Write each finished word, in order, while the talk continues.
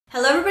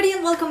Hello everybody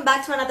and welcome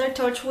back to another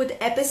Torchwood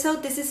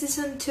episode. This is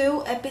season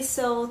 2,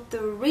 episode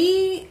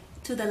 3,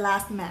 To the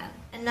Last Man.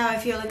 And now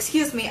if you'll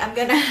excuse me, I'm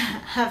gonna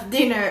have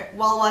dinner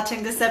while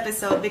watching this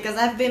episode because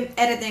I've been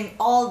editing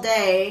all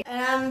day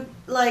and I'm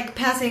like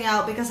passing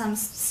out because I'm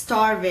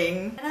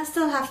starving. And I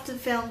still have to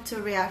film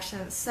 2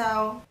 reactions,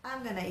 so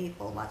I'm gonna eat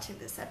while watching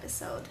this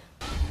episode.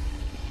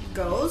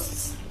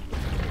 Ghosts?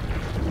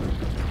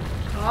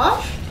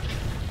 Gosh?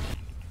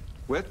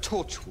 We're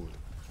Torchwood.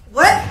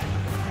 What?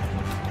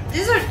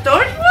 These are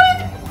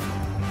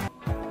Torchwood?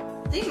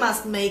 They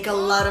must make a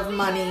lot of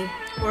money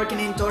working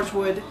in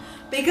Torchwood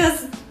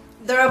because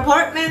their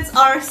apartments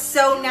are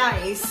so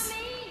nice.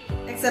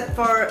 Except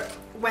for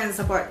Wen's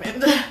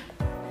apartment.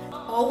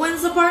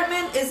 Owen's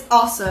apartment is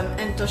awesome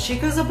and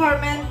Toshiko's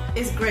apartment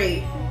is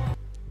great.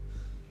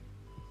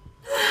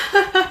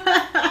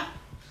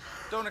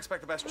 Don't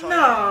expect the best choice.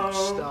 No.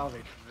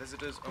 Starving.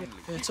 Visitors only.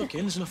 Yeah, it's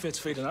okay, there's enough here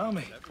to feed an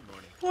army.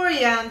 Poor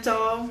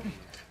Yanto.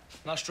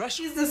 Nice dress.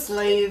 She's the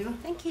slave.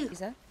 Thank you,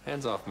 Lisa.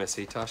 Hands off,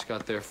 Missy. Tosh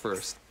got there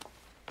first.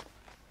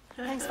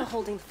 Thanks for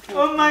holding the fort.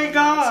 Oh my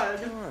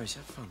god. No worries,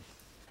 have fun.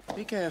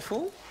 Be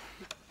careful.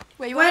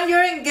 Wait, When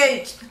you're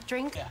engaged,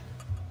 drink?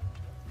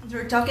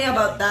 you're talking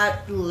about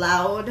that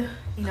loud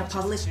in a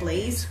public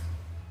place.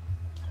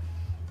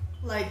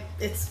 Like,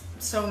 it's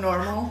so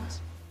normal.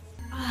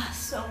 Ah,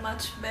 so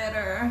much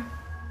better.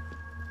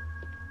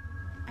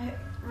 I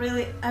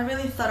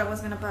really thought I was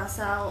gonna pass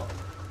out.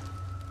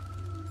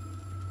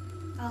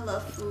 I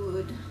love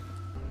food.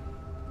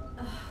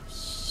 Oh,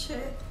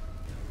 shit.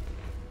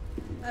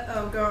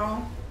 Uh-oh,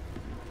 girl.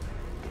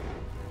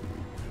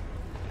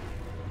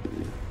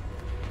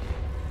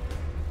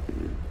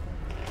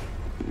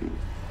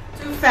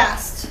 Too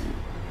fast.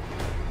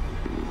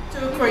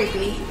 Too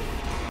creepy.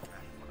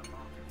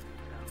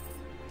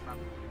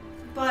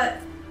 But,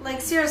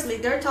 like, seriously,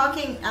 they're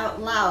talking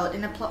out loud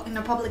in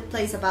a public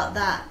place about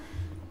that.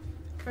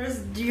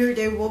 First year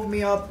they woke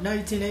me up,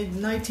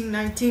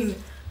 1919.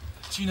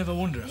 Do you never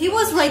wonder? He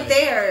was right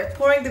there,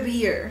 pouring the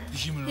beer. The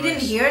human He race.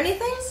 didn't hear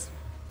anything?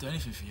 Do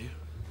anything for you.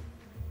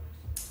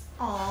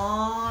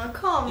 Aww,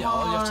 come Yeah,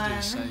 all you on. have to do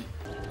is say,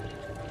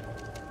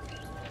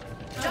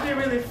 It'd be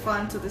really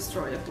fun to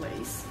destroy the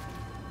place.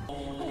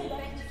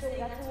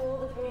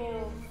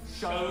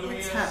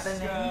 It's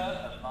happening.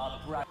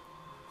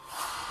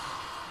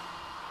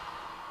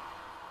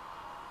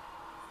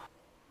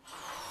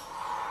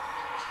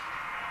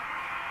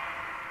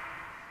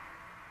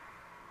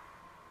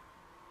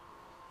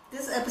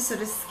 This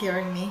episode is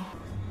scaring me.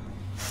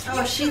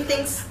 Oh, she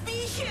thinks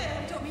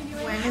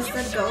Gwen is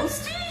the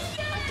ghost?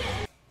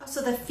 Oh,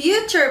 so the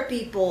future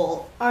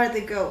people are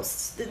the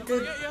ghosts.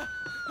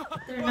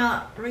 They're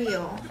not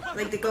real.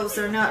 Like the ghosts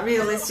are not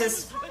real, it's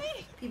just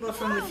people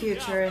from the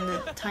future in the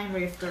time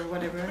rift or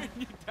whatever.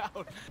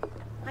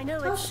 I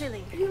know Oh, it's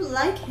silly. you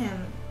like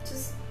him.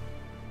 Just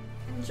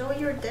enjoy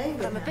your day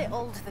with I'm a him. bit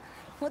old.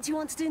 What do you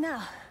want to do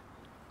now?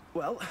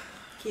 well,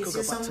 Kiss could you go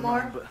back some to more?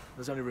 mine, but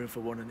there's only room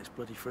for one and it's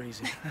bloody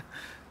freezing.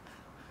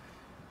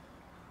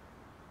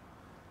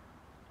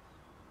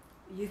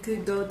 You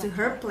could go to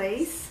her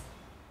place.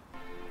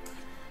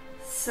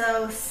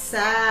 So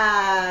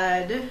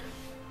sad.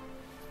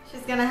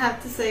 She's gonna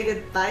have to say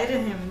goodbye to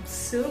him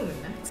soon.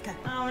 Let's go.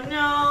 Oh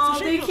no,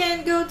 they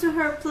can't go to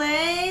her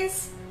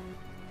place?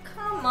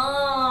 Come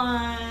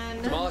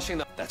on. Demolishing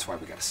the... That's why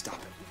we gotta stop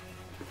it.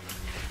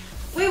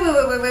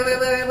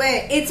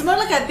 Wait. It's more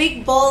like a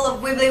big ball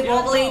of wibbly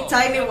wobbly,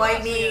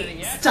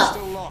 timey-wimey stuff.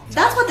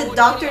 That's what the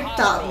doctor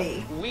taught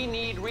me. We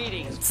need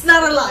readings. It's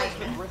not a lie.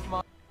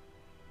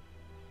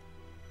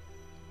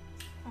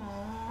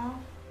 Aww.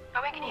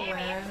 Owen, can you hear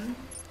me? Gwen.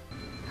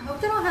 I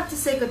hope they don't have to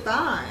say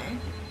goodbye.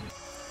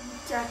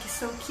 Jack is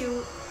so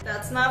cute.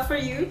 That's not for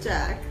you,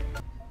 Jack.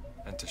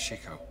 And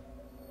Toshiko.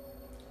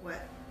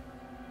 What?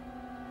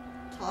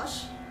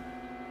 Tosh?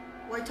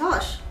 Why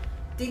Tosh?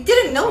 They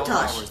didn't know 12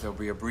 Tosh. hours, there'll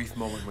be a brief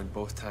moment when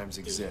both times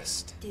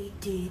exist. They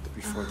did.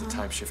 Before the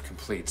time shift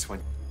completes, when...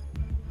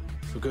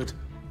 For good.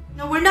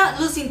 No, we're not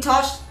losing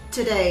Tosh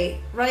today,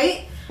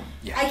 right?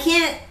 Yeah. I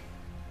can't.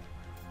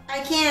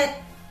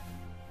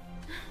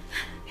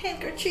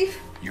 Handkerchief.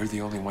 You're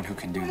the only one who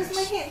can do Where's my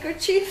this.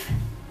 handkerchief?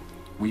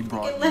 We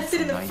brought I left you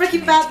it in from the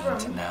freaking 1918 bathroom.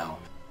 to now.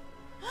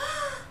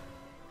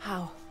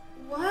 How?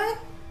 What?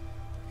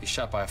 He's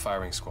shot by a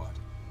firing squad.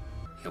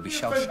 He'll be You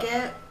shell-shocked.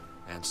 forget.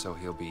 And so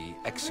he'll be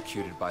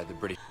executed by the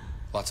British.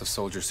 Lots of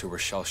soldiers who were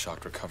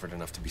shell-shocked recovered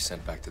enough to be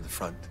sent back to the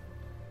front.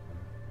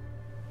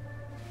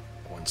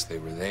 Once they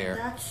were there...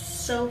 That's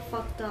so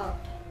fucked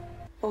up.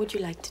 What would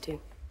you like to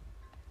do?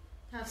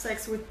 Have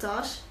sex with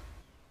Tosh?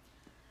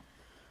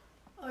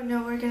 Oh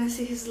no, we're gonna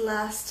see his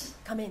last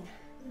Come in.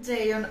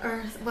 day on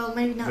Earth. Well,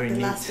 maybe not Very the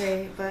neat. last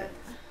day, but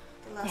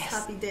the last Yes.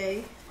 happy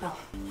day. Well,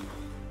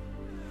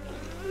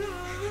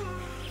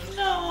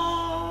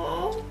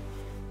 No.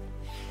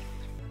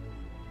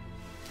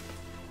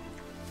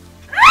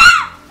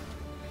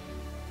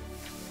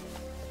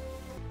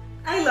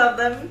 I love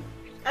them.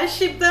 I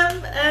ship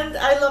them and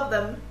I love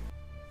them.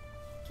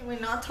 Can we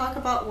not talk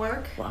about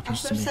work What happens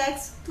after to me?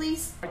 sex,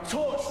 please?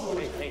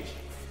 Torchwood.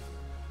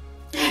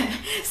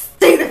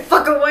 Stay the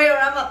fuck away or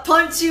I'ma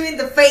punch you in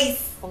the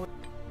face.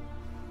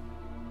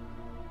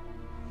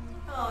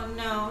 Oh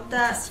no,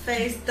 that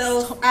face,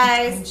 those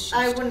eyes,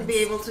 I wouldn't be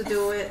able to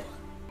do it.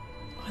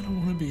 I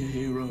don't want to be a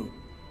hero.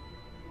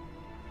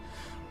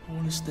 I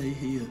want to stay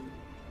here.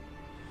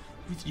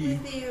 With you.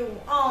 With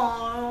you.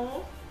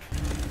 Oh.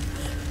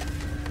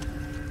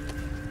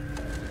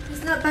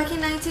 He's not back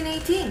in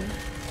 1918.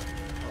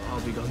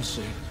 I'll be gone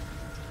soon.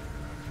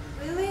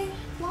 Really?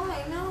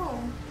 Why? No.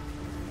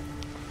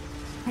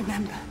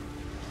 Remember,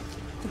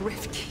 the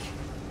rift key.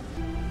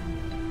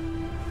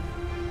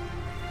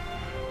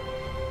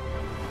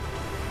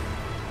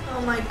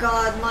 Oh my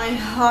god, my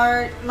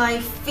heart, my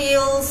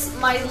feels,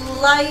 my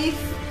life,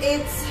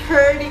 it's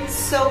hurting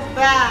so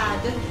bad.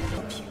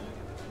 He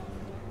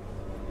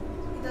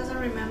doesn't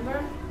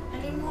remember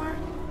anymore?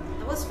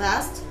 That was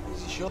fast.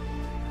 Is he sure?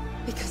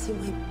 Because you're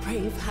my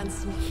brave,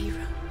 handsome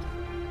hero.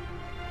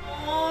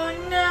 Oh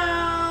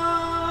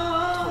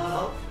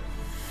no!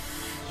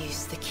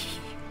 Use the key.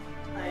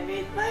 I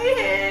need my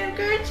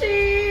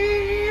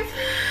handkerchief.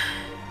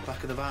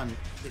 Back of the van.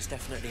 It's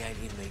definitely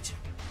alien meat.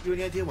 You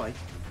any idea why?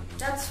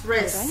 That's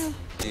Riz. I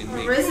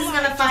know. Riz is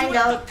gonna find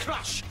out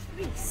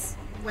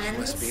when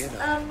Must be it's it.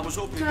 job.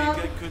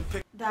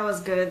 That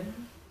was good.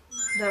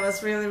 That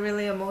was really,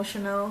 really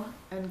emotional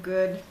and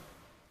good.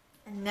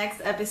 And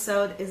next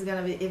episode is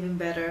gonna be even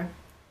better.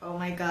 Oh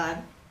my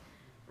god.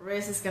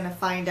 Riz is gonna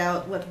find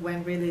out what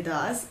Gwen really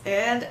does,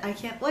 and I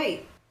can't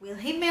wait. Will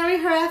he marry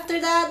her after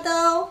that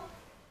though?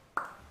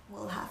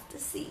 We'll have to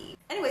see.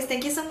 Anyways,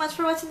 thank you so much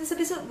for watching this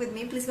episode with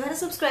me. Please go ahead and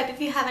subscribe if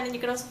you haven't, and you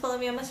can also follow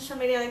me on my social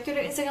media like Twitter,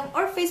 Instagram,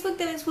 or Facebook.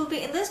 The links will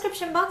be in the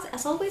description box.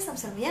 As always, I'm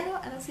Selmiano,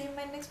 and I'll see you in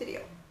my next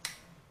video.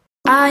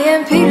 I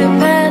am Peter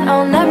Pan,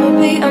 I'll never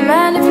be a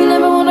man if you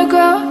never wanna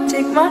grow.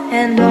 Take my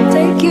hand, I'll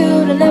take you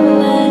to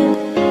Neverland.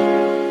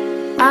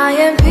 I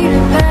am Peter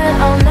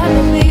Pan, I'll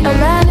never be a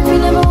man if you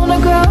never wanna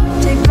grow.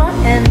 Take my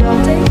hand,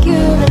 I'll take you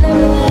to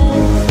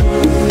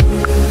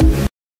Neverland.